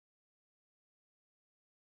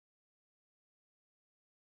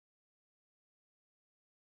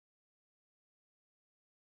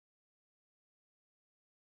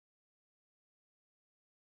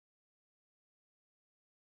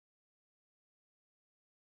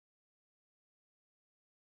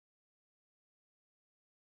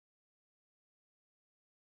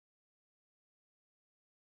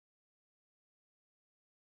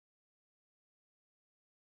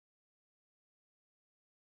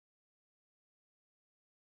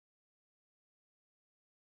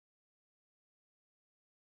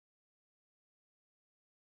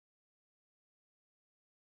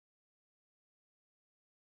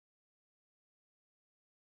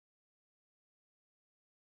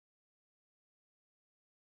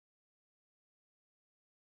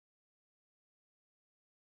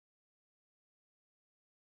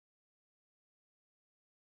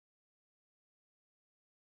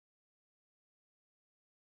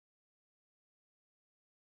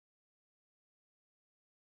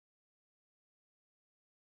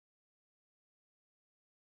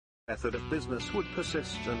method of business would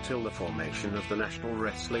persist until the formation of the National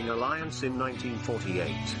Wrestling Alliance in 1948.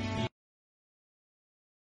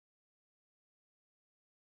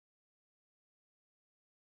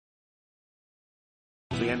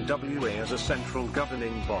 The NWA as a central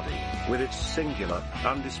governing body, with its singular,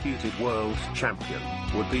 undisputed world champion,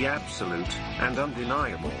 would be absolute and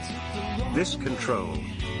undeniable. This control,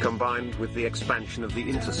 combined with the expansion of the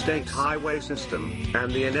interstate highway system,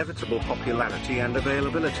 and the inevitable popularity and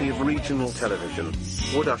availability of regional television,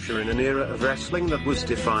 would usher in an era of wrestling that was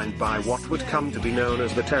defined by what would come to be known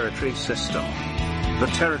as the territory system.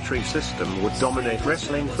 The territory system would dominate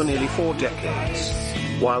wrestling for nearly 4 decades.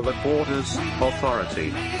 While the borders,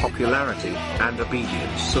 authority, popularity, and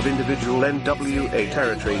obedience of individual NWA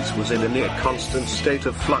territories was in a near constant state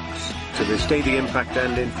of flux, to this day the impact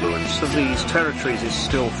and influence of these territories is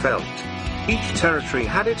still felt. Each territory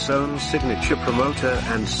had its own signature promoter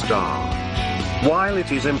and star. While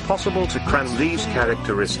it is impossible to cram these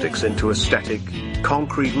characteristics into a static,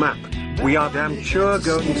 concrete map, we are damn sure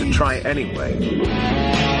going to try anyway.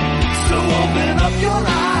 So open up your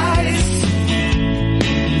eyes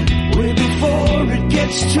before it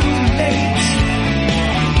gets too late.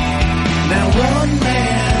 Now one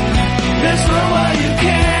man, let's run while you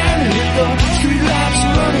can. Hit the street lights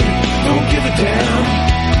running, don't give a damn.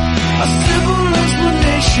 A simple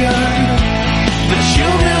explanation that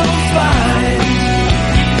you'll never find.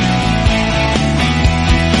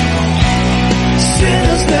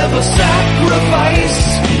 Sinners never sacrifice.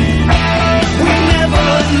 We never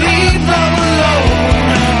leave them alone.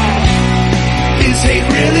 Is hate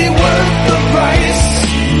really worth the price?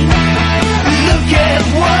 Look at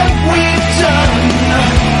what we've done.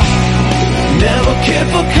 Never care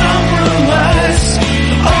for compromise.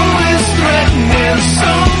 Always threatening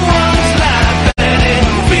someone's life, and it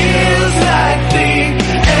feels like the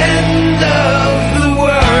end of the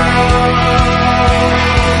world.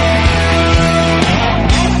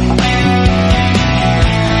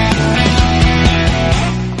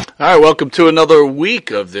 All right, welcome to another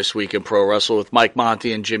week of This Week in Pro Wrestling with Mike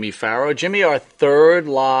Monty and Jimmy Farrow. Jimmy, our third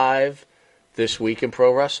live This Week in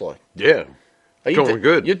Pro Wrestling. Yeah, going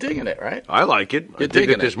good. You're digging it, right? I like it. I think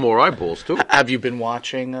that there's more eyeballs, too. Have you been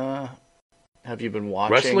watching?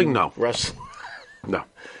 Wrestling? No. Wrestling? No,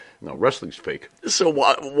 wrestling's fake. So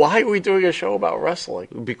why are we doing a show about wrestling?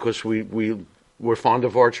 Because we're fond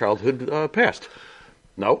of our childhood past.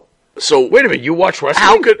 No. So wait a minute, you watch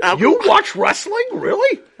wrestling? You watch wrestling?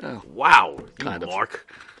 Really? Oh, wow, kind of. Mark.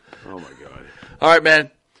 Oh my God. All right, man.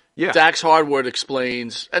 Yeah. Dax Hardwood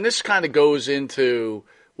explains, and this kind of goes into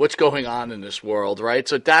what's going on in this world, right?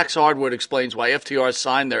 So Dax Hardwood explains why FTR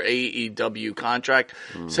signed their AEW contract.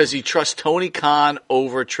 Says he trusts Tony Khan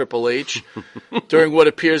over Triple H during what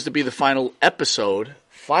appears to be the final episode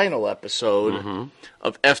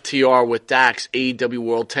of FTR with Dax, AEW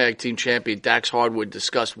World Tag Team Champion. Dax Hardwood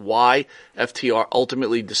discussed why FTR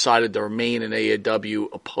ultimately decided to remain in AEW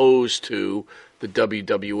opposed to the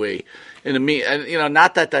WWE. And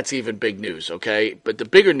not that that's even big news, okay? But the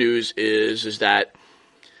bigger news is that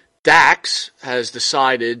Dax has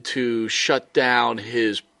decided to shut down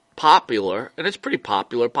his popular, and it's pretty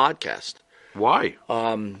popular, podcast. Why?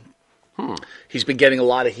 He's been getting a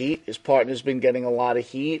lot of heat. His partner's been getting a lot of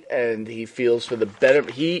heat, and he feels for the better.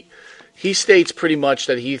 He states pretty much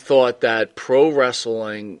that he thought that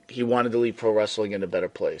he wanted to leave pro wrestling in a better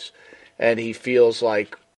place. And he feels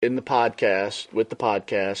like with the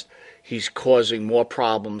podcast, he's causing more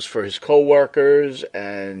problems for his coworkers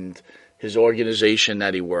and his organization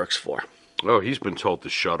that he works for. Oh, he's been told to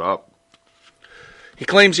shut up. He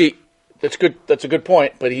claims that's a good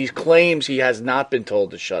point, but he claims he has not been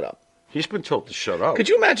told to shut up. He's been told to shut up. Could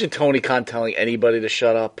you imagine Tony Khan telling anybody to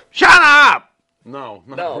shut up? Shut up! No,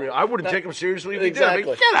 really. I wouldn't take him seriously if he did. I mean,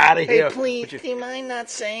 get out of here. Hey, please, do you mind not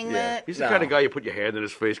saying that? He's the kind of guy you put your hand in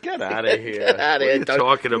his face. Get out of here. Get out of here. What are you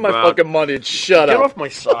talking about? My fucking money and shut up. Get off my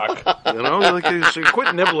sock.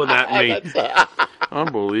 Quit nibbling at me.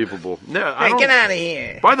 Unbelievable. No, hey, get out of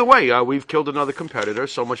here. By the way, we've killed another competitor.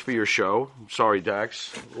 So much for your show. Sorry, Dax.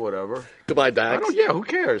 Whatever. Goodbye, Dax. Who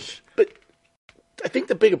cares? But I think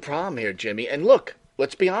the bigger problem here, Jimmy, and look,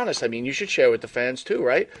 let's be honest. I mean, you should share with the fans too,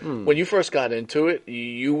 right? When you first got into it,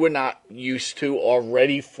 you were not used to or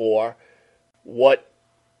ready for what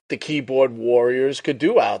the keyboard warriors could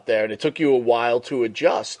do out there, and it took you a while to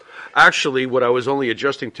adjust. Actually, what I was only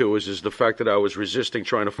adjusting to is the fact that I was resisting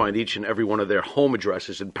trying to find each and every one of their home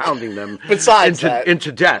addresses and pounding them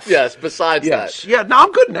into death. Yes, besides that. Yeah, no,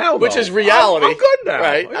 I'm good now, though. Which is reality. I'm good now.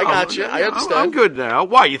 Right, I got you. I understand. I'm good now.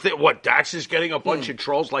 Why, you think, Dax is getting a bunch of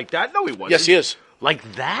trolls like that? No, he wasn't. Yes, he is. Like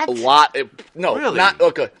that? A lot. No, really? Not,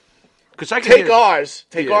 okay. Because I can take hear, ours,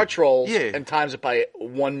 take Yeah. our trolls, Yeah. and times it by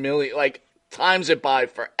 1 million. Like times it by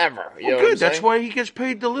forever. You know Well, what I'm good. That's saying? why he gets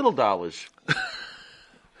paid the little dollars. He's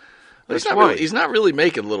That's not, why. really, he's not really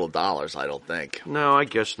making little dollars, I don't think. No, I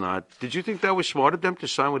guess not. Did you think that was smart of them to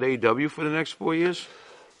sign with AEW for the next 4 years?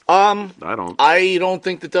 I don't. I don't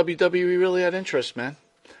think the WWE really had interest, man.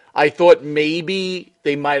 I thought maybe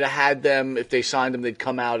they might have had them, if they signed them, they'd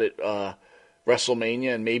come out at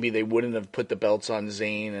WrestleMania, and maybe they wouldn't have put the belts on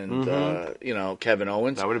Zayn and, Kevin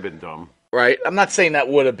Owens. That would have been dumb. Right? I'm not saying that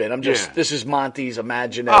would have been. I'm just, Yeah. this is Monty's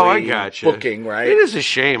imaginary Oh, I got you. booking, right? It is a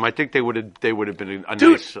shame. I think they would have been a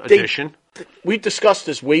nice addition. We discussed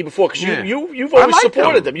this way before because Yeah. you've I always like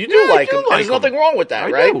supported them. them. You do Yeah, I like do them. like There's them. nothing wrong with that,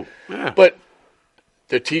 I right? do, yeah. But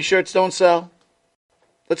their T-shirts don't sell.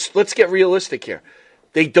 Let's get realistic here.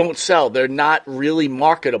 They don't sell. They're not really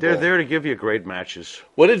marketable. They're there to give you great matches.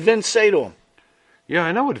 What did Vince say to him? Yeah,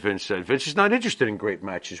 I know what Vince said. Vince is not interested in great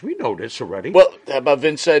matches. We know this already. Well, how about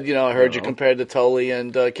Vince said, I heard you compared to Tully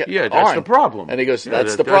and yeah, that's Arn. the problem. And he goes, Yeah,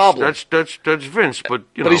 that's the problem. That's Vince, but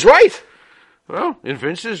But he's right. Well, in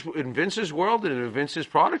Vince's world and in Vince's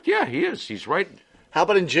product, yeah, he is. He's right. How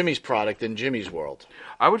about in Jimmy's product, in Jimmy's world?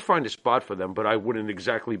 I would find a spot for them, but I wouldn't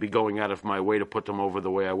exactly be going out of my way to put them over the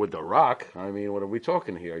way I would The Rock. I mean, what are we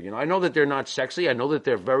talking here? I know that they're not sexy. I know that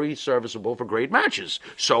they're very serviceable for great matches.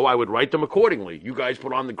 So I would write them accordingly. You guys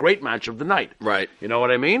put on the great match of the night. Right. You know what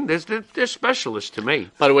I mean? They're specialists to me.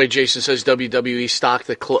 By the way, Jason says WWE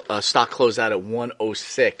stock closed out at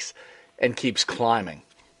 106 and keeps climbing.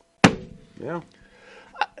 Yeah.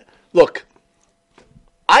 Look,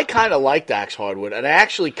 I kind of liked Dax Hardwood, and I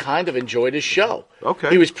actually kind of enjoyed his show. Okay.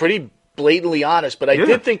 He was pretty blatantly honest, but I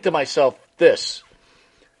did think to myself this,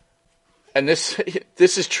 and this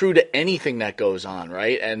is true to anything that goes on,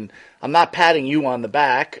 right? And I'm not patting you on the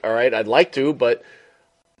back, all right? I'd like to, but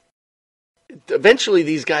eventually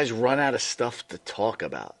these guys run out of stuff to talk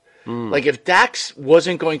about. Like if Dax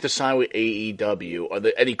wasn't going to sign with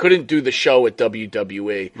AEW and he couldn't do the show at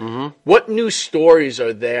WWE, what new stories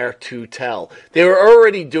are there to tell? They were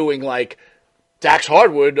already doing like Dax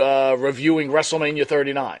Hardwood reviewing WrestleMania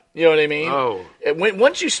 39. You know what I mean? Oh.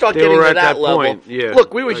 Once you start They getting were to at that that level, point, yeah.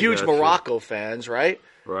 look, we were I huge got you. Morocco fans, right?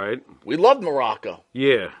 Right. We loved Morocco.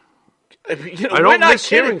 Yeah. I don't we're not miss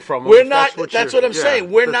kidding. hearing from 'em, We're if not. that's That's what what I'm you're- saying. yeah,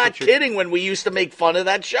 We're that's not what you're- kidding when we used to make fun of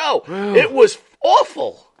that show. It was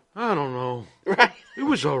awful. I don't know. Right. It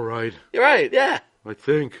was all right, You're right. Yeah. I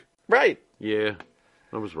think. Right. Yeah.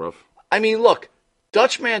 That was rough. I mean, look,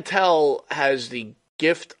 Dutch Mantel has the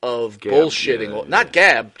gift of bullshitting. yeah, Not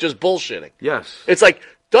gab, just bullshitting. Yes. It's like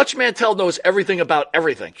Dutch Mantel knows everything about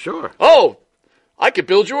everything. Sure. Oh, I could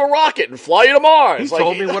build you a rocket and fly you to Mars. He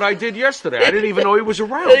told me what I did yesterday. I didn't even know he was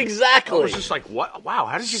around. Exactly. I was just like, what? Wow,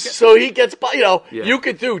 how did you get... So he gets, Yeah. you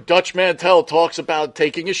could do Dutch Mantel talks about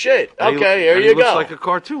taking a shit. And Okay, he, here and you he go. looks like a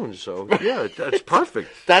cartoon, so yeah, that's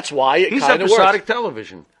perfect. That's why it He's kind of episodic works.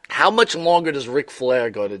 television. How much longer does Ric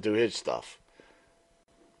Flair go to do his stuff?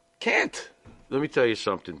 Can't. Let me tell you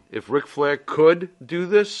something. If Ric Flair could do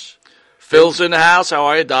this... Phil's in the house. How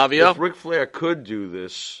are you, Davio? If Ric Flair could do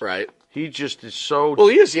this... Right. He just is so... Well,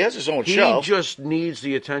 he is. He has his own show. He just needs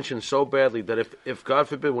the attention so badly that if God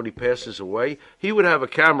forbid, when he passes away, he would have a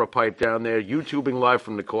camera pipe down there, YouTubing live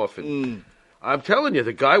from the coffin. I'm telling you,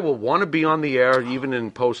 the guy will want to be on the air even in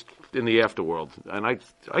the afterworld. And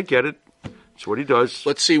I get it. It's what he does.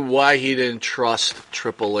 Let's see why he didn't trust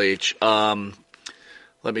Triple H.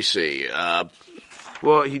 Let me see.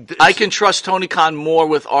 Well, I can trust Tony Khan more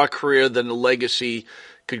with our career than the legacy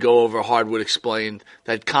could go over. Hardwood explained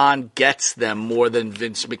that Khan gets them more than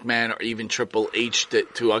Vince McMahon or even Triple H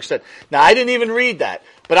to extent. Now, I didn't even read that,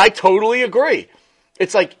 but I totally agree.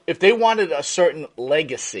 It's like if they wanted a certain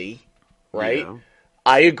legacy, right? Yeah.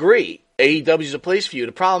 I agree. AEW is a place for you.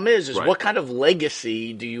 The problem is Right. what kind of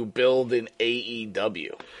legacy do you build in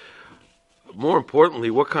AEW? More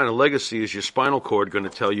importantly, what kind of legacy is your spinal cord going to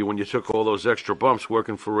tell you when you took all those extra bumps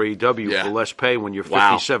working for AEW Yeah. for less pay when you're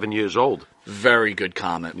Wow. 57 years old? Very good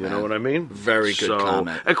comment, You man. know what I mean? Very good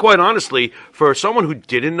comment. And quite honestly, for someone who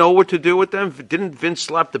didn't know what to do with them, didn't Vince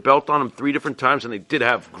slap the belt on them 3 different times, and they did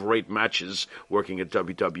have great matches working at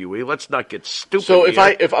WWE? Let's not get stupid. So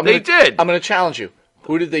here. I'm they did. I'm going to challenge you.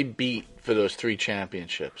 Who did they beat for those 3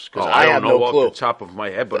 championships? Because I don't have know no off clue. the top of my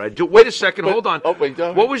head, but I do. Wait a second, hold on. oh, wait, go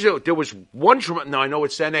ahead. What was it? There was one. No, I know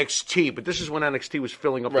it's NXT, but this is when NXT was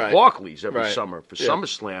filling up Right. the Barclays every Right. summer for Yeah.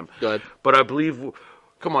 SummerSlam. Go ahead. But I believe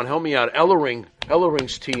Come on, help me out.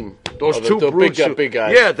 Ellering's team. Those two the brutes. big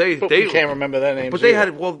guys. Yeah, But they we can't remember their names. But they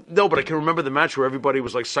either. had but I can remember the match where everybody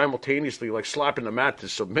was like simultaneously like slapping the mat to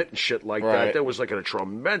submit and shit like Right. that. That was like a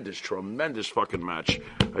tremendous fucking match.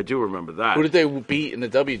 I do remember that. Who did they beat in the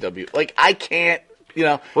WW? Like, I can't,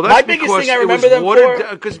 Well, my that's biggest because thing I it remember was them watered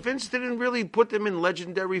for. because Vince didn't really put them in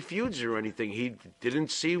legendary feuds or anything. He didn't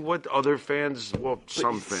see what other fans,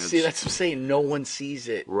 some fans. See, that's what I'm saying. No one sees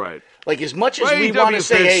it. Right. Like, as much as Well, we AEW want to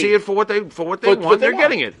say, fans hey, see it for what they want. They're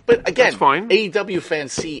getting it. But again, that's fine. AEW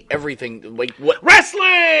fans see everything. Like, what?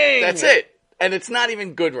 Wrestling. That's it. And it's not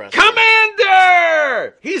even good wrestling.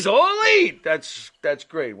 Commander. He's all elite. That's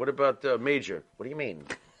great. What about Major? What do you mean?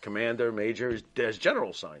 Commander, Major, there's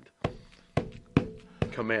General signed.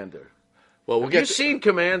 Commander. Well, we'll Have get you seen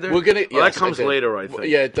Commander? We're gonna. Well, yes, that comes I did. later, I think.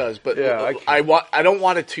 Yeah, it does. But Yeah, I don't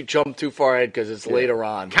want it to jump too far ahead because it's later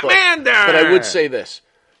on. Commander! But I would say this: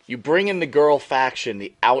 you bring in the girl faction,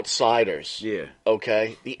 the outsiders. Yeah.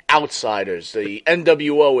 Okay, the outsiders, the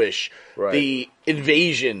NWO-ish, Right. the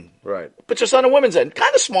invasion. Right. But just on the women's end,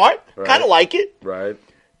 kind of smart, kind of like it. Right.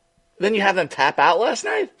 Then you have them tap out last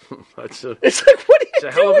night. That's a It's like, what are you It's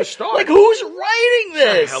a hell of a doing? start. Like, who's writing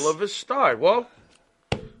this? hell of a start. Well,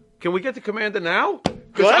 can we get the Commander now?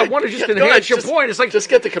 Go Because I ahead. want to just Go enhance ahead. your Just- point. It's like just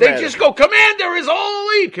get the Commander. They just go, Commander is all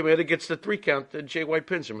elite. Commander gets the 3 count. Jay White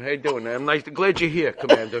pins him. How you doing? I'm glad you're here,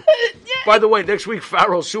 Commander. By the way, next week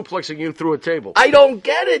Pharaoh's suplexing you through a table. I don't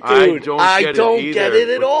get it, dude. I don't get it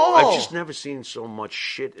at all. I've just never seen so much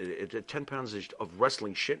shit. 10 pounds of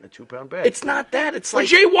wrestling shit in a 2-pound bag. It's not that. It's But like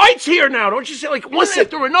Jay White's here now. Don't you say like one Listen,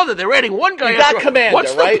 after another? They're adding one guy. you got after Commander,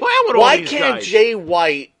 What's right? the plan with Why all these can't guys? Jay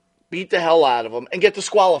White beat the hell out of him and get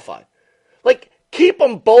disqualified? Like, keep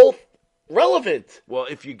them both relevant. Well,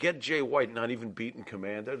 if you get Jay White not even beating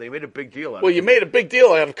Commander, they made a big deal out Well, of it. you made a big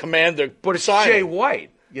deal out of Commander, But it's signing. Jay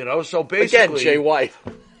White, So basically, Again, Jay White.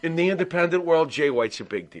 in the independent world, Jay White's a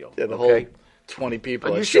big deal. Yeah, the okay? whole 20 people.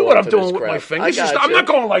 You that see show what up I'm to this doing with my crap. fingers? I got I'm you. not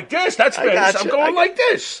going like this. That's I Vince. got I'm you. going like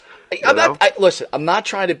this. Listen, I'm not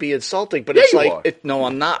trying to be insulting, but Yeah, it's you like, are. No,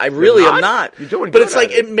 I'm not. I really am not? not. You're doing but good it's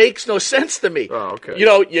like, at it. it makes no sense to me. Oh, okay.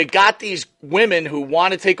 You got these women who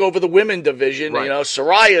want to take over the women division. Right.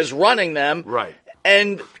 Soraya's running them. Right.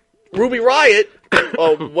 And Ruby Riott,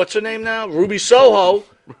 what's her name now? Ruby Soho,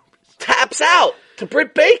 taps out to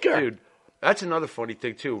Britt Baker. Dude, that's another funny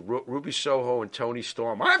thing, too. Ruby Soho and Tony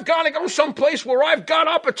Storm. I've got to go someplace where I've got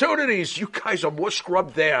opportunities. You guys are more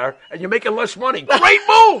scrubbed there, and you're making less money. Great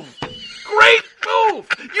move! Great move!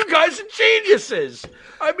 You guys are geniuses.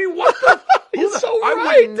 I mean, what the... You're so I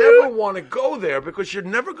right, would never dude. want to go there because you're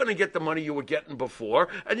never going to get the money you were getting before,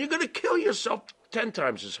 and you're going to kill yourself 10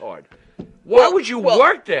 times as hard. Why would you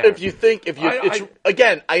work there?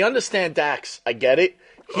 Again, I understand Dax. I get it.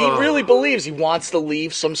 He really believes he wants to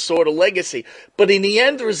leave some sort of legacy. But in the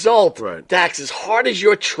end result, Right. Dax, as hard as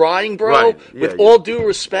you're trying, bro, Right. Yeah, with yeah. all due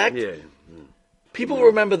respect, Yeah. people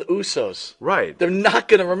remember the Usos. Right. They're not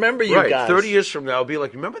going to remember you Right. guys. 30 years from now, I'll be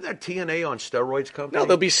like, remember that TNA on steroids company? No,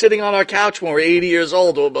 they'll be sitting on our couch when we're 80 years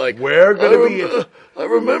old. We'll be like, We're gonna be. I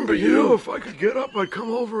remember you. If I could get up, I'd come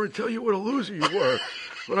over and tell you what a loser you were.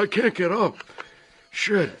 But I can't get up.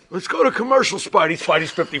 Shit. Let's go to commercial, Spidey.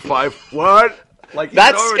 Spidey's 55. What? Like he's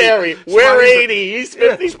That's already- scary. We're Spidey's- 80. He's Yeah,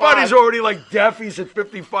 55. Spidey's already like deaf. He's at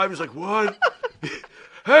 55. He's like, what?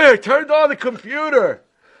 Hey, I turned on the computer.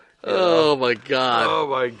 Oh, my God. Oh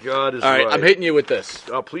my God! Is All right, I'm hitting you with this.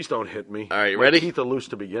 Oh, please don't hit me. All right, My ready? teeth are loose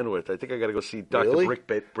to begin with. I think I got to go see Dr. Really? Britt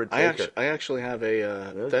Baker. I actually have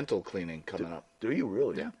a dental cleaning coming up. Do you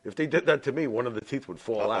really? Yeah. If they did that to me, one of the teeth would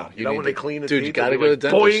fall out. You know need when they to- clean the dude, teeth? you gotta they'd go be to the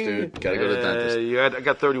dentist, boing. dude. Gotta go to the dentist. I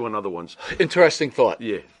got 31 other ones. Interesting thought.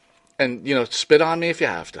 Yeah. And, spit on me if you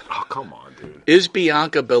have to. Oh, come on, dude. Is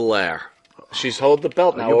Bianca Belair? She's held the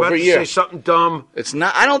belt now You over about a to year. say something dumb? It's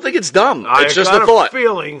not. I don't think it's dumb. I It's just got a thought.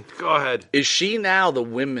 feeling. Go ahead. Is she now the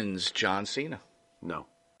women's John Cena? No.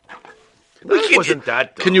 It wasn't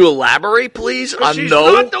that dumb. Can you elaborate, please? On She's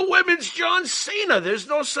no. not the women's John Cena. There's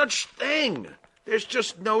no such thing. There's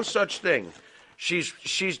just no such thing.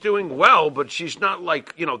 She's doing well, but she's not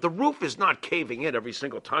like, the roof is not caving in every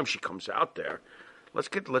single time she comes out there.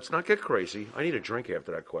 Let's not get crazy. I need a drink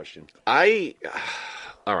after that question.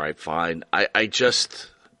 All right, fine. I just.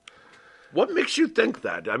 What makes you think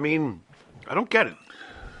that? I mean, I don't get it.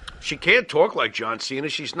 She can't talk like John Cena.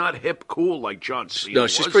 She's not hip, cool like John Cena. No,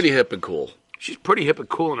 she's pretty hip and cool. She's pretty hip and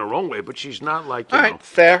cool in her own way, but she's not like, All right,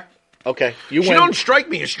 fair. Okay, you She win. don't strike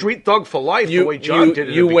me as street thug for life the way John did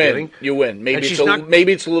in you the win. beginning. You win. Maybe And it's she's not-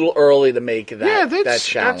 maybe it's a little early to make that Yeah, that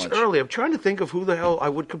challenge. that's early. I'm trying to think of who the hell I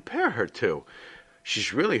would compare her to.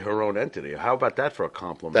 She's really her own entity. How about that for a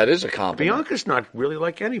compliment? That is a compliment. Bianca's not really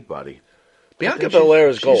like anybody. Bianca Belair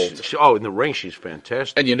is gold. In the ring, she's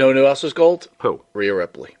fantastic. And you know who else is gold? Who? Rhea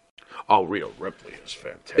Ripley. Oh, Rhea Ripley is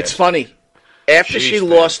fantastic. It's funny. After she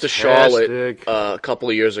lost to Charlotte a couple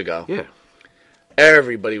of years ago,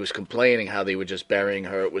 everybody was complaining how they were just burying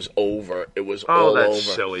her. It was over. It was all over.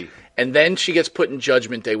 Silly. And then she gets put in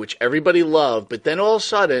Judgment Day, which everybody loved. But then all of a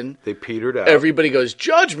sudden, they petered out. Everybody goes,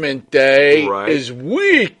 Judgment Day is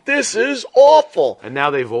weak. This is awful. And now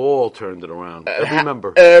they've all turned it around. Every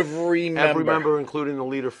member. Every member, including the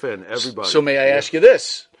leader, Finn. Everybody. So may I ask you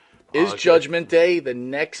this? Is Judgment Day the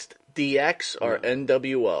next DX or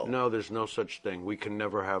NWO? No, there's no such thing. We can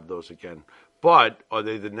never have those again. But are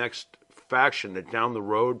they the next faction that down the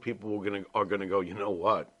road people are going to go, you know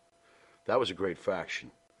what? That was a great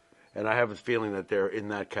faction. And I have a feeling that they're in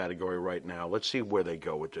that category right now. Let's see where they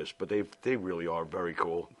go with this. But they really are very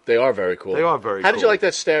cool. They are very cool. They are very cool. How did you like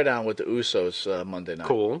that stare down with the Usos Monday night?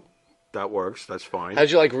 Cool. That works. That's fine. How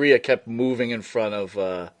did you like Rhea kept moving in front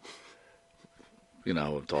of, you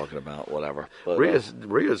know, I'm talking about, whatever. But,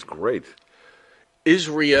 Rhea's great. Is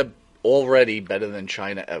Rhea already better than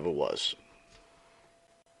Chyna ever was?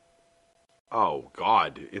 Oh,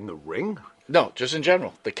 God. In the ring? No, just in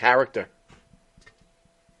general. The character.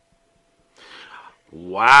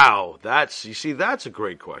 Wow, that's a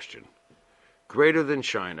great question. Greater than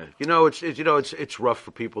Chyna. It's rough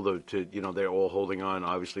for people to they're all holding on.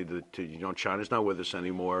 Obviously, Chyna's not with us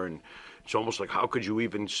anymore, and it's almost like how could you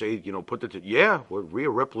even say put the Rhea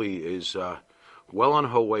Ripley is well on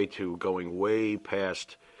her way to going way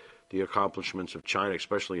past the accomplishments of Chyna,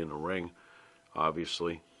 especially in the ring.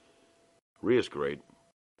 Obviously, Rhea's great.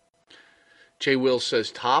 Jay Will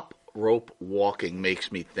says top rope walking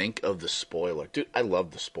makes me think of the Spoiler. Dude, I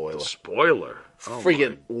love the Spoiler. The Spoiler?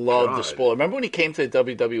 Freaking love the Spoiler. Remember when he came to the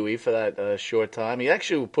WWE for that short time? He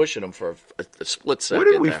actually was pushing him for a split second.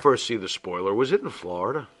 Where did we first see the Spoiler? Was it in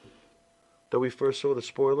Florida that we first saw the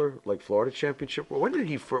Spoiler? Like Florida Championship? Where did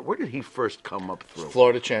he first come up through?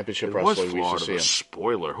 Florida Championship Wrestling. We used to see him.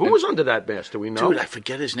 Spoiler. Who was under that mask? Do we know? Dude, I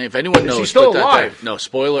forget his name. If anyone knows, is he still alive? No,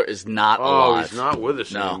 Spoiler is not alive. Oh, he's not with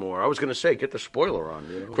us anymore. I was going to say, get the Spoiler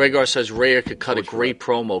on. Gregor says Rhea could cut a great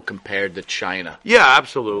promo compared to Chyna. Yeah,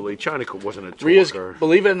 absolutely. Chyna wasn't a talker.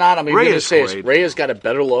 Believe it or not, I'm even going to say this. Rhea's got a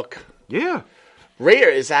better look. Yeah. Rhea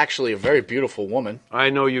is actually a very beautiful woman.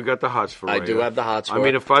 I know you got the hots for Rhea. I do have the hots for her. I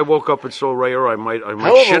mean, if I woke up and saw Rhea, I might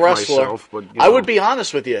shit myself. But I would be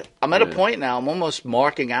honest with you. I'm at a point now, I'm almost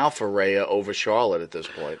marking out for Rhea over Charlotte at this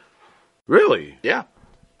point. Really? Yeah.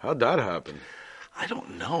 How'd that happen? I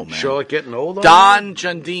don't know, man. Charlotte getting older? Don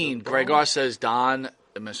Jardine. Gregor says Don.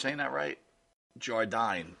 Am I saying that right?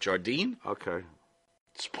 Jardine. Jardine? Okay.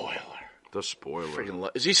 Spoiler. The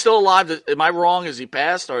Spoiler. Is he still alive? Am I wrong? Is he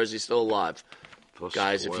passed or is he still alive?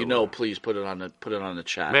 Guys, Spoiler. if you know, please put it on the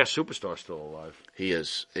chat. Masked Superstar's still alive. He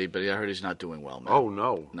is, but I heard he's not doing well, man. Oh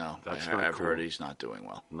no, I've heard he's not doing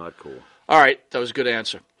well. Not cool. All right, that was a good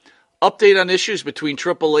answer. Update on issues between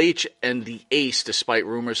Triple H and the Ace. Despite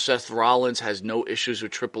rumors Seth Rollins has no issues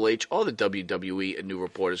with Triple H or the WWE, and new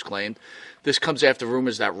reporters claimed. This comes after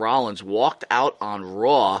rumors that Rollins walked out on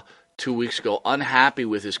Raw 2 weeks ago, unhappy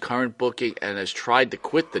with his current booking and has tried to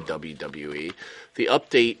quit the WWE. The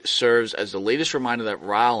update serves as the latest reminder that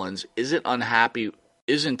Rollins isn't unhappy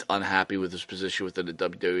with his position within the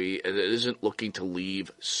WWE and isn't looking to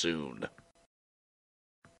leave soon.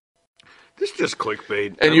 This is just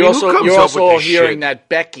clickbait. And you're also hearing that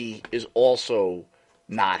Becky is also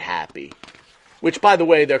not happy. Which, by the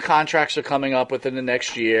way, their contracts are coming up within the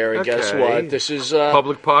next year, and guess what? This is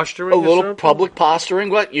public posturing. A little public posturing.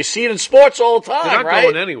 What you see it in sports all the time, they're not right?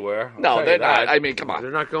 going anywhere. No, they're not. I mean, come on, they're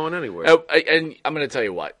not going anywhere. And I'm going to tell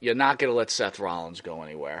you what: you're not going to let Seth Rollins go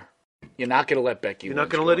anywhere. You're not going to let Becky. You're not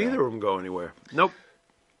going to let either of them go anywhere. Nope.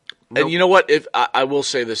 And you know what? If I will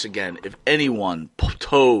say this again, if anyone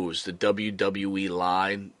toes the WWE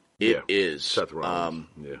line, it is Seth Rollins.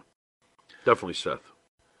 Yeah, definitely Seth.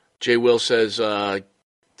 Jay Will says,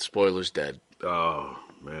 spoiler's dead. Oh,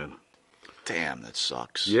 man. Damn, that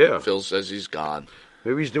sucks. Yeah. Phil says he's gone.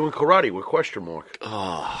 Maybe he's doing karate with question mark.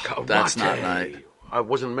 Oh, that's not right. I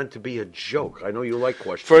wasn't meant to be a joke. I know you like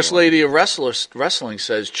question First mark. Lady of Wrestling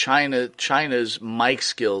says China's mic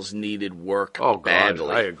skills needed work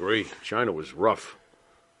badly. I agree. Chyna was rough.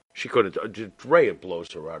 She couldn't. Rhea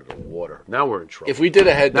blows her out of the water. Now we're in trouble. If we did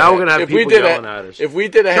a head, now we're gonna have people yelling at us. If we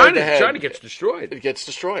did a head-to-head, Chyna gets destroyed. It gets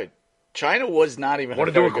destroyed. Chyna was not even. Want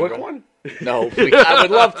to do a quick one? No, I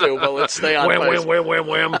would love to, but let's stay on.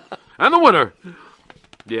 Wham! And the winner.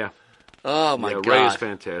 Yeah. Oh my God, Rhea is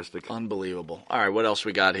fantastic. Unbelievable. All right, what else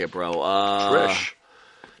we got here, bro?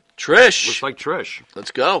 Trish. Looks like Trish,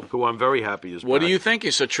 Let's go. who I'm very happy is What back. are you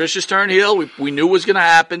thinking? So Trish's turn heel. We knew was going to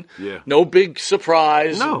happen. Yeah. No big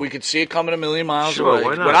surprise. No. We could see it coming a million miles Sure, away.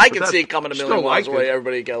 why not? When I But can see it coming a million still miles liked away, it.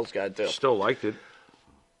 everybody else got to. Still liked it.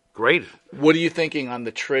 Great. What are you thinking on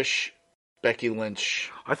the Trish, Becky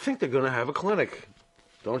Lynch? I think they're going to have a clinic.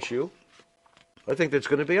 Don't you? I think that's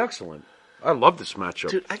going to be excellent. I love this matchup.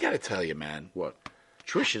 Dude, I got to tell you, man. What?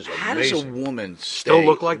 Trish is How does amazing. a woman Still stay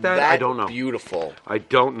look like that? I don't know. Beautiful. I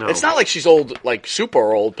don't know. It's not like she's old, like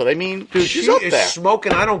super old, but I mean, Dude, she's she up is there.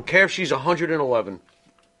 smoking. I don't care if she's 111.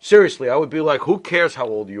 Seriously, I would be like, who cares how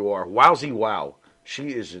old you are? Wowsy wow. She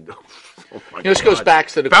is. Oh my This goes God. back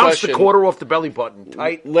to the Bounce question. the quarter off the belly button.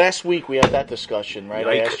 Tight. Last week we had that discussion, right?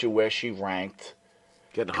 I Yike. asked you where she ranked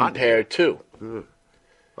Getting hot. compared to.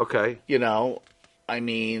 Okay. You know, I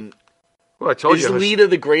mean, Well, I told is you. Lita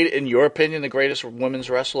the great, in your opinion, the greatest women's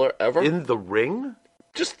wrestler ever? In the ring?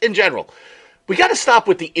 Just in general. We got to stop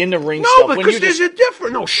with the in the ring No, stuff. When because you there's just a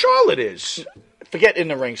different. No, Charlotte is. forget in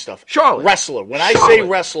the ring stuff. Charlotte. Wrestler. When I Charlotte. say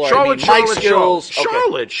wrestler, I mean Charlotte, Mike Skills.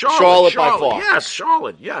 Okay. Charlotte by far. Yes,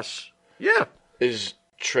 Charlotte. Yes. Yeah. Is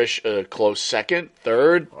Trish a close second,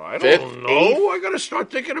 third, I fifth, don't know. eighth? I got to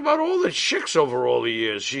start thinking about all the chicks over all the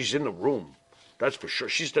years. She's in the room. That's for sure.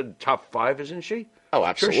 She's the top 5, isn't she? Oh, Trish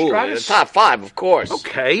absolutely. The Stratus? top 5, of course.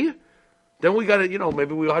 Okay. Then we got to,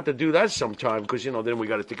 maybe we'll have to do that sometime because, then we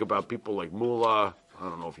got to think about people like Moolah. I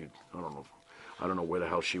don't know where the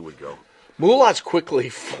hell she would go. Moolah's quickly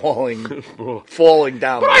falling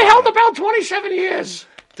down. But the I line. held about 27 years.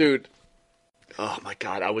 Dude, oh my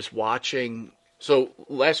God, I was watching. So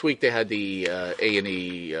last week they had the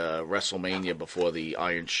A&E WrestleMania before the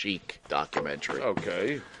Iron Sheik documentary.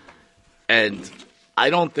 Okay. And I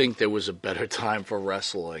don't think there was a better time for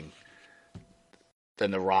wrestling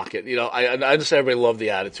than the Rocket. I understand everybody loved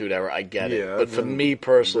the Attitude Era. I get Yeah, it. But for then- me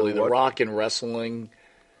personally, then the what? Rock and Wrestling,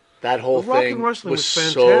 that whole The Rock thing and Wrestling was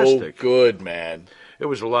so fantastic. good, man. It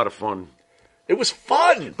was a lot of fun. It was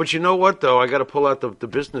fun. But you know what, though? I got to pull out the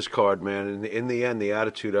business card, man. In the end, the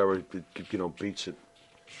Attitude Era, beats it.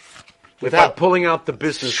 Without Pulling out the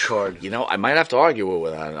business card. I might have to argue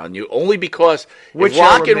with that on you, only because Which if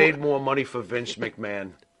Rock era and made more money for Vince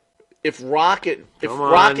McMahon? if Rock Come and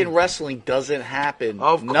on. Wrestling doesn't happen,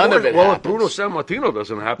 Of none course. of it Well, if happens. Bruno Sammartino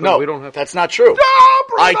doesn't happen, No, we don't have. that's not true. No,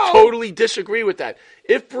 Bruno! I totally disagree with that.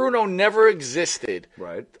 If Bruno never existed,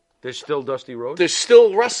 Right. There's still Dusty Rhodes. there's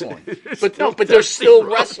still wrestling. But still there's Dusty still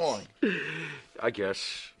Rhodes. wrestling. I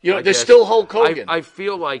guess. There's still Hulk Hogan. I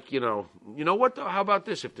feel like, you know what, though? How about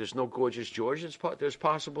this? If there's no Gorgeous George, there's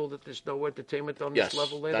possible that there's no entertainment on Yes, this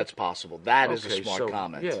level later? that's possible. That is Okay, a smart so,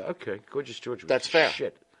 comment. Yeah, okay. Gorgeous George was That's fair.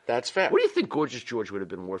 shit. That's fair. What do you think Gorgeous George would have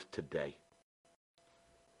been worth today?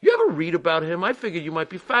 You ever read about him? I figured you might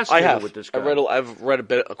be I fascinated have. with this guy. I've read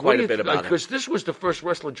quite a bit about him. Because this was the first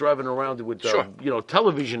wrestler driving around with, Sure.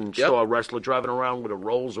 television Yep. star wrestler driving around with a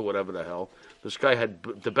Rolls or whatever the hell. This guy had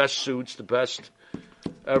the best suits, the best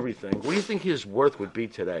everything. What do you think his worth would be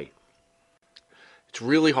today? It's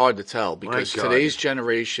really hard to tell because God. today's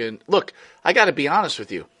generation. Look, I got to be honest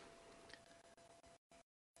with you.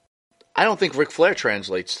 I don't think Ric Flair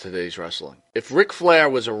translates to today's wrestling. If Ric Flair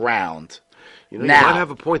was around You now, might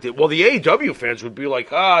have a point there. Well, the AEW fans would be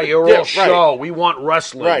like, you're Yeah, all right. show. We want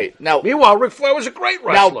wrestling. Right. Now- Meanwhile, Ric Flair was a great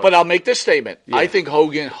wrestler. now, but I'll make this statement. I think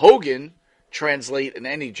Hogan translate in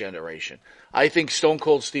any generation. I think Stone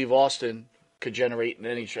Cold Steve Austin could generate in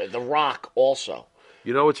any. The Rock also.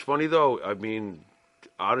 You know, it's funny, though. I mean,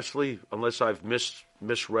 honestly, unless I've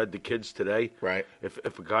misread the kids today, Right. If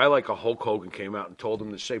a guy like a Hulk Hogan came out and told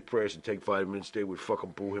them to say prayers and take vitamins, they would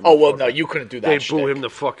fucking boo him. Oh the well, fuck no, out. you couldn't do that. They'd boo shtick. him the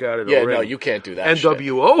fuck out of the Yeah, ring. no, you can't do that. shtick.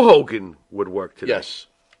 NWO Hogan would work today. Yes.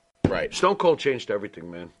 Right. Stone Cold changed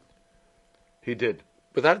everything, man. He did.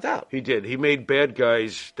 Without a doubt. He did. He made bad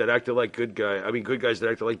guys that acted like good guys. I mean, good guys that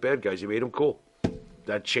acted like bad guys. He made them cool.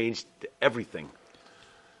 That changed everything.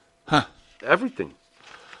 Huh. Everything.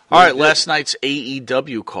 All right, last night's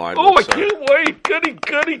AEW card. Oh, I looks, can't wait. Goody.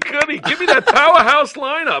 Give me that powerhouse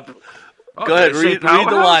lineup. Oh, Go ahead, did I say read the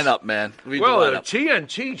powerhouse? lineup, man. Read Well, the the lineup.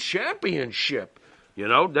 TNT Championship.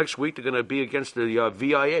 Next week they're going to be against the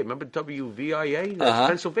VIA. Remember WVIA? That's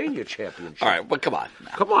Pennsylvania Championship. All right, but come on.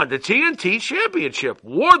 now. Come on, the TNT Championship.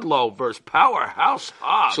 Wardlow versus Powerhouse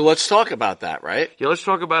Hobbs. So let's talk about that, right? Yeah, let's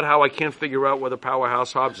talk about how I can't figure out whether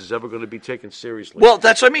Powerhouse Hobbs is ever going to be taken seriously. Well,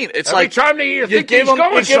 that's what I mean. It's Every like time you think give he's him,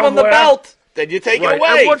 going you give him the somewhere. belt, then you take Right. it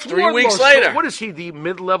away. And what's 3 Wardlow's weeks stuff? later. What is he, the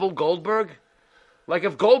mid-level Goldberg? Like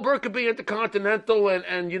if Goldberg could be Intercontinental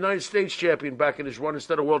and United States champion back in his run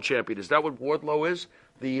instead of world champion, is that what Wardlow is?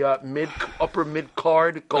 The upper mid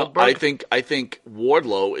card No, Goldberg? I think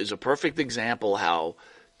Wardlow is a perfect example how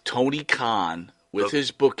Tony Khan with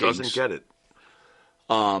his bookings. Doesn't get it.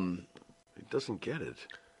 He doesn't get it.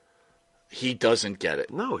 He doesn't get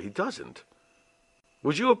it. No, he doesn't.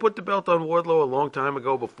 Would you have put the belt on Wardlow a long time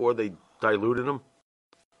ago before they diluted him?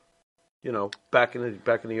 You know, back in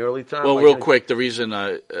the early time. Well, real quick, the reason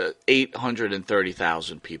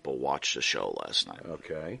 830,000 people watched the show last night.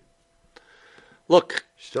 Okay. Look,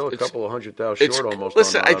 Still a couple of 100,000 short almost.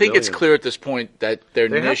 Listen, on, I think it's million. clear at this point that They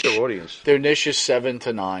have their audience. Their niche is 7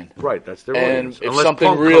 to 9. Right, that's their And audience. if Unless something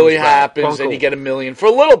Punk really comes back, happens, Punk then you will- get $1 million for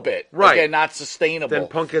a little bit. Right. Again, not sustainable. Then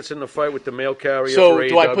Punk gets in the fight with the mail carrier. So for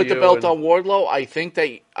do I put the AEW belt and- on Wardlow? I think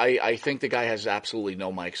that I think the guy has absolutely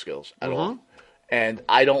no mic skills at all, and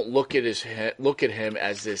I don't look at him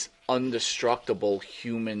as this indestructible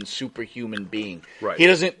human, superhuman being. Right. He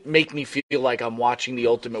doesn't make me feel like I'm watching the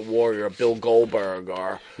Ultimate Warrior, Bill Goldberg,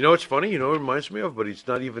 or You know what's funny? You know what it reminds me of? But he's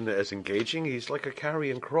not even as engaging. He's like a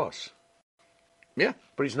Karrion Kross. yeah,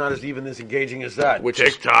 But he's not even as engaging as that. Which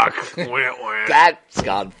is- TikTok. Wah, wah. that's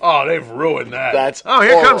gone. Oh, they've ruined that. That's oh,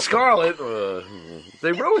 here horrible. comes Scarlett.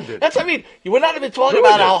 They ruined it. That's we're not even talking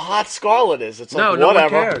Ruined about it. how hot Scarlett is. It's like no one whatever.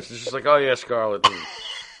 cares. It's just like, oh yeah, Scarlett.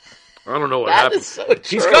 I don't know what That happened. is so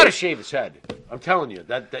He's true. got to shave his head. I'm telling you,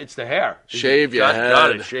 that it's the hair. Shave your Got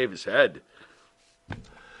to head. shave his head.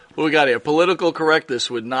 What we got here? Political correctness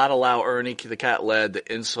would not allow Ernie the Cat Lad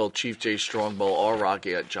to insult Chief Jay Strongbow or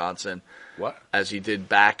Rocky Johnson What? as he did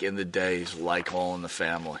back in the days, like All in the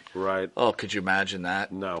Family. Right. Oh, could you imagine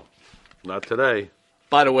that? No, not today.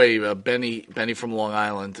 By the way, Benny from Long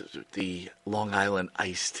Island, the Long Island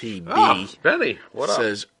Iced Tea B, Oh, Benny, what up?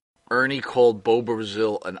 says Ernie called Bo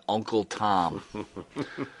Brazil an Uncle Tom.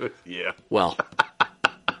 Yeah, Well,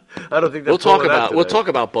 I don't think we'll that's all talk of that about we'll today. talk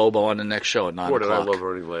about Bobo on the next show at 9 Boy, did I o'clock. love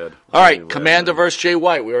Ernie Ladd. All right, Ernie Commander Ladd. versus Jay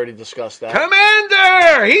White. We already discussed that.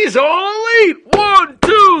 Commander, he's all elite. 1,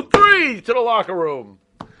 2, 3 to the locker room.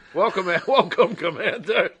 Welcome,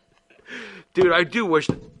 Commander. Dude, I do wish.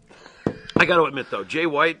 I got to admit though, Jay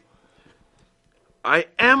White. I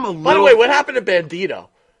am a little. By the way, what happened to Bandito?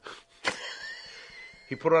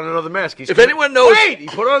 He put on another mask. He's If anyone knows- Wait, he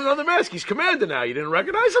put on another mask. He's Commander now. You didn't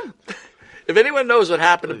recognize him? If anyone knows what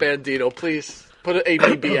happened to Bandito, please put an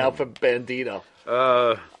ABB out for Bandito.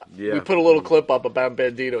 Yeah. We put a little clip up about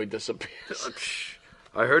Bandito. He disappears.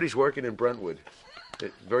 I heard he's working in Brentwood. A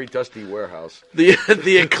very dusty warehouse.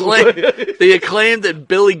 The acclaimed and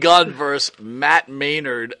Billy Gunn versus Matt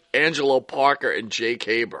Maynard, Angelo Parker, and Jake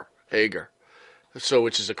Hager. So,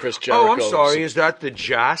 which is a Chris Jericho. Oh, I'm sorry. Is that the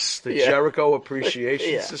JAS, the Yeah. Jericho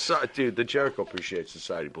Appreciation Yeah. Society? Dude, the Jericho Appreciation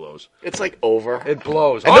Society blows. It's like over. It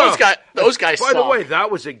blows. And those guys. By the suck. way,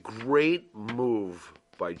 that was a great move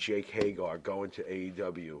by Jake Hagar going to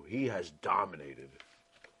AEW. He has dominated.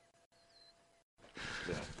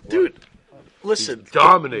 Yeah. Dude, listen. He's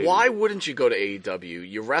dominating. Why wouldn't you go to AEW?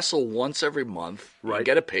 You wrestle once every month. You Right.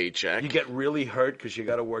 get a paycheck. You get really hurt because you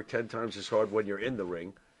got to work 10 times as hard when you're in the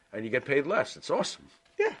ring, and you get paid less. It's awesome.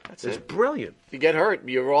 yeah, that's It's it. brilliant. You get hurt,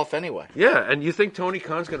 you're off anyway. Yeah, and you think Tony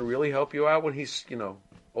Khan's going to really help you out when he's,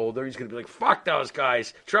 older? He's going to be like, fuck those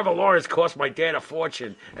guys. Trevor Lawrence cost my dad a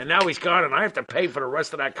fortune, and now he's gone, and I have to pay for the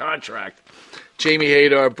rest of that contract. Jamie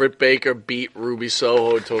Hayter, Britt Baker beat Ruby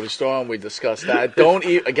Soho and Tony Storm. We discussed that. Don't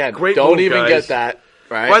even Great don't move, even guys. get that.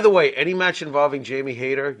 Right. By the way, any match involving Jamie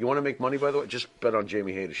Hayter, you want to make money, by the way? Just bet on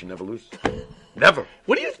Jamie Hayter. She never loses. Never.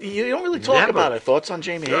 What do you don't really talk Never. about it? Thoughts on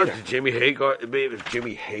Jamie Hayter? Jamie Hagar.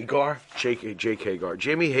 Jake Hagar.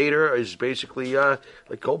 Jamie Hayter is basically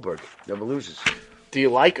like Goldberg. Never loses. Do you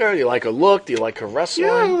like her? Do you like her look? Do you like her wrestling?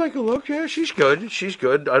 Yeah, I like a look. Yeah, she's good. She's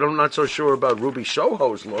good. I'm not so sure about Ruby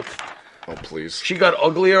Soho's look. Oh, please. She got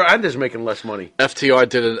uglier and is making less money. FTR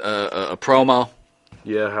did a promo.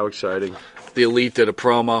 Yeah, how exciting. The Elite did a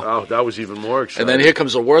promo. Oh, that was even more exciting. And then here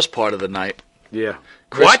comes the worst part of the night. Yeah.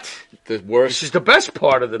 Chris- What? The worst. This is the best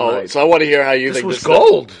part of the Oh, night. so I want to hear how you This think was this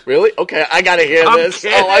gold. Really? Okay, I got to hear I'm this.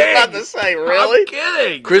 kidding. Oh, I was about to say, really? I'm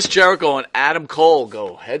kidding. Chris Jericho and Adam Cole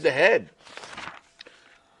go head to head,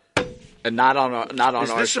 and not on our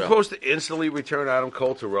Is this show. supposed to instantly return Adam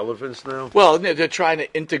Cole to relevance now? Well, they're trying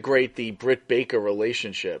to integrate the Britt Baker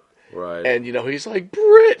relationship, Right. and he's like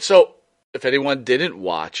Britt. So if anyone didn't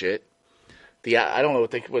watch it, I don't know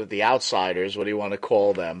what the outsiders, what do you want to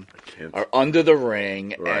call them, can't- are under the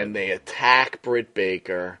ring Right. and they attack Britt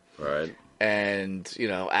Baker, Right. and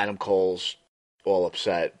Adam Cole's all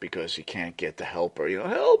upset because he can't get to help her.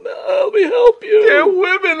 Help me help you. They're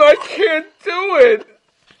women. I can't do it.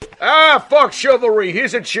 Ah, fuck chivalry.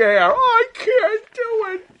 Here's a chair. I can't do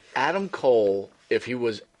it. Adam Cole, if he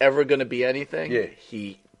was ever going to be anything, Yeah.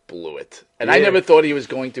 he blew it. And I never thought he was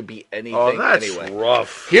going to be anything that's anyway.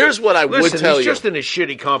 rough. Here's what I would tell he's you. just in a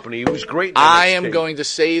shitty company. He was great in I NXT. am going to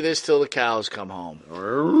say this till the cows come home.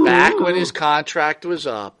 Back when his contract was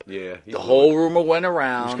up, the whole rumor went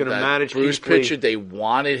around gonna that manage Bruce Keith Lee. Pritchard, they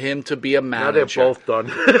wanted him to be a Now they're manager. both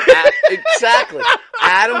done. Exactly.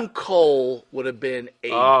 Adam Cole would have been a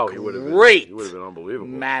he would have been unbelievable.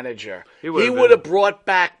 manager. He would would have have brought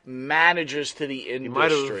back managers to the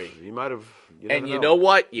industry. He might have. And you know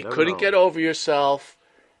what? You never couldn't know. get over yourself,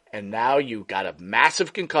 and now you got a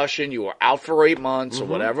massive concussion. You were out for 8 months or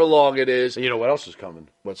whatever long it is. And you know what else is coming?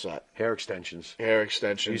 What's that? Hair extensions. Hair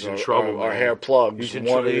extensions He's in or, trouble, or man. hair plugs. He's in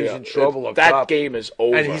One or the trouble other. up That top. game is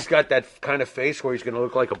over. And he's got that kind of face where he's going to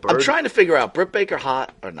look like a bird. I'm trying to figure out, Britt Baker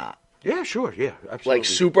hot or not? Yeah, sure. Yeah, absolutely. Like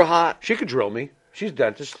super hot? She could drill me. She's a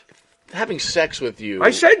dentist. Having sex with you. I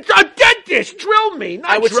said a dentist. Drill me. Not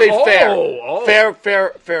I would say fair. Oh.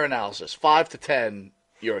 Fair analysis. 5 to 10,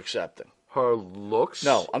 you're accepting. Her looks?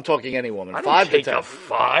 No, I'm talking any woman. I 5 don't take to 10. a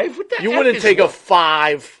 5. What the You heck wouldn't is take a look?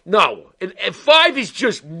 5. No. And 5 is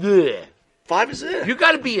just bleh. 5 is it. You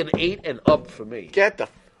got to be an 8 and up for me. Get the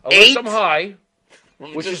Unless 8. I'm high,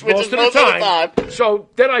 which is which most is of most the of the time. time. So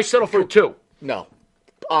then I settle for 2. No.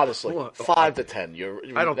 Honestly, What? 5 to 10. You're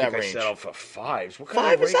I don't that think range. I settle for 5s. What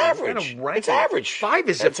 5 is ranking? average. What kind of ranking? It's average. 5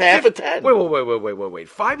 is That's a half a 50. 10. Wait.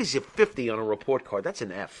 5 is a 50 on a report card. That's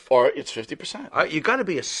an F. Or it's 50%. You got to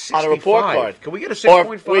be a 65. On a report card. Can we get a Or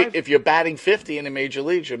 6.5? wait, if you're batting 50 in the major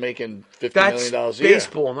leagues, you're making $50 That's million a year.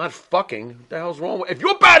 baseball, not fucking. What the hell's wrong with? If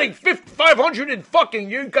you're batting 500 and fucking,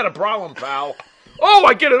 you got a problem, pal. Oh,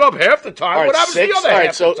 I get it up half the time. All right, what happens 6? the other All right,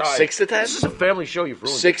 half so the time? 6 to 10? This is a family show. You've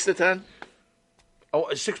ruined 6 to 10? it. Oh,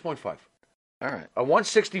 a 6.5. All right. A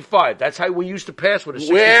 165. That's how we used to pass with a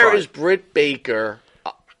 65. Where is Britt Baker?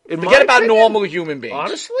 In my Forget about opinion, normal human beings.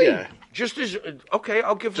 Honestly, Yeah. just as okay,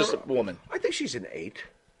 I'll give Just her. a woman. I think she's an 8.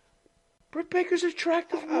 Britt Baker's an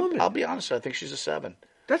attractive woman. I'll be honest. I think she's a 7.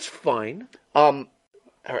 That's fine.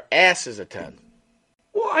 Her ass is a 10.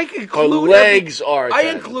 Well, I include Her legs are a I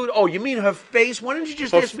 10. include. Oh, you mean her face? Why didn't you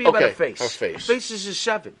just Her- ask me about her okay, face? her face. Her face is a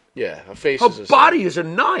 7. Yeah, her face Her is a 7. body is a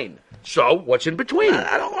 9. So what's in between?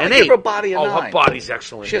 I don't want An to give 8. her body a 9. Her body's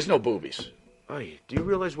excellent. She has no boobies. Hey, do you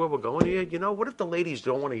realize where we're going here? You know, what if the ladies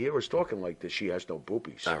don't want to hear us talking like this? She has no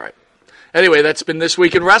boobies. All right. Anyway, that's been This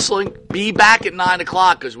Week in Wrestling. Be back at 9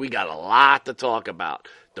 o'clock because we got a lot to talk about.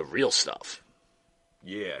 The real stuff.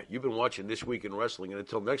 Yeah, you've been watching This Week in Wrestling, and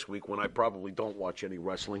until next week when I probably don't watch any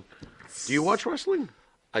wrestling. Do you watch wrestling?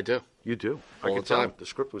 I do. You do. All I can the tell. time. The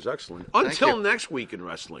script was excellent. Thank Until you. next week in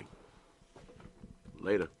wrestling.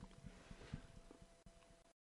 Later.